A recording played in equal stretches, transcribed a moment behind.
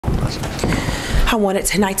much. I wanted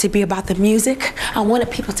tonight to be about the music. I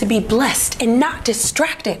wanted people to be blessed and not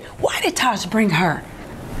distracted. Why did Taj bring her?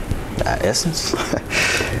 Essence?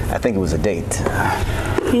 I think it was a date.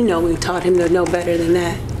 You know we taught him to know better than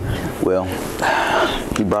that. Well,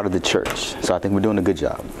 he brought her to church, so I think we're doing a good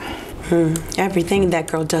job. Everything that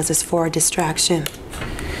girl does is for a distraction.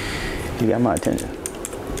 You got my attention.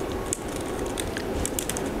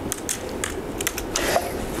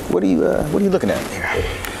 What are you looking at here?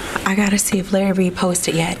 I gotta see if Larry Reed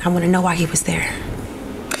posted yet. I want to know why he was there.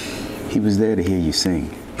 He was there to hear you sing.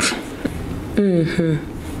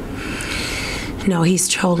 No, he's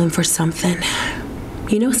trolling for something.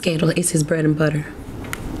 You know Scandal is his bread and butter.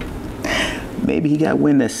 Maybe he got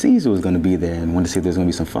wind that Caesar was going to be there and wanted to see if there's going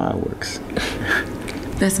to be some fireworks.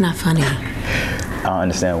 That's not funny. I don't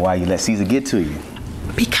understand why you let Caesar get to you.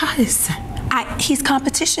 Because he's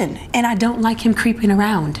competition, and I don't like him creeping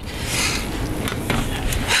around.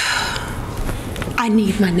 I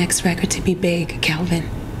need my next record to be big, Calvin.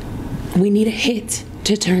 We need a hit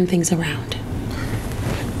to turn things around.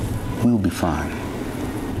 We'll be fine.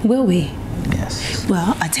 Will we? Yes.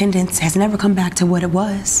 Well, attendance has never come back to what it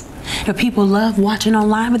was. If people love watching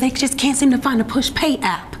online, but they just can't seem to find a push-pay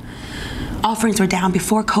app. Offerings were down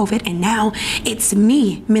before COVID, and now it's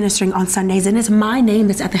me ministering on Sundays, and it's my name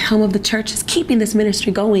that's at the helm of the church is keeping this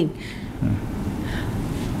ministry going.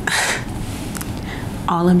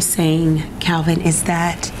 All I'm saying, Calvin, is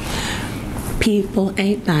that people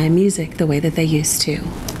ain't buying music the way that they used to.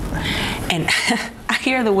 And I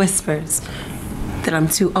hear the whispers that I'm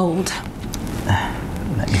too old,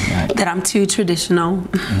 that I'm too traditional.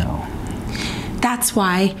 No. That's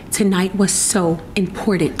why tonight was so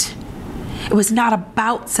important. It was not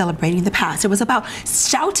about celebrating the past. It was about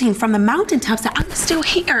shouting from the mountaintops that I'm still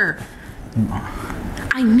here.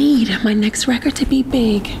 I need my next record to be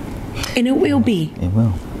big. And it will be. It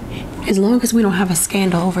will. As long as we don't have a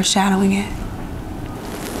scandal overshadowing it.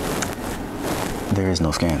 There is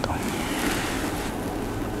no scandal.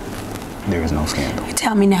 There is no scandal.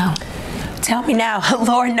 Tell me now. Tell me now.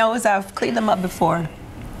 Lord knows I've cleaned them up before.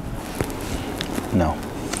 No.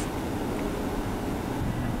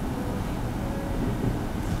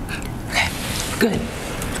 Okay, good.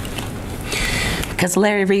 Because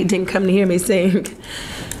Larry Reed didn't come to hear me sing.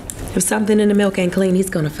 If something in the milk ain't clean, he's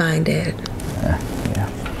gonna find it. Yeah.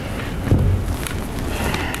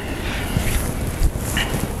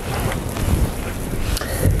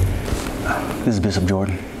 This is Bishop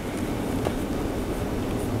Jordan.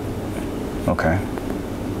 Okay.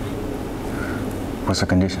 What's her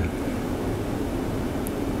condition?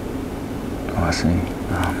 Oh, I see.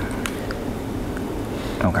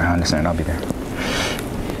 Okay, I understand. I'll be there.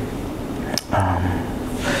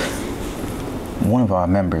 One of our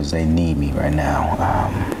members, they need me right now.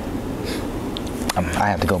 I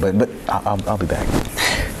have to go, but I'll be back.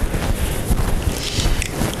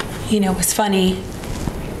 You know, it's funny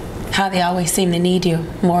how they always seem to need you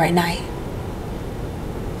more at night.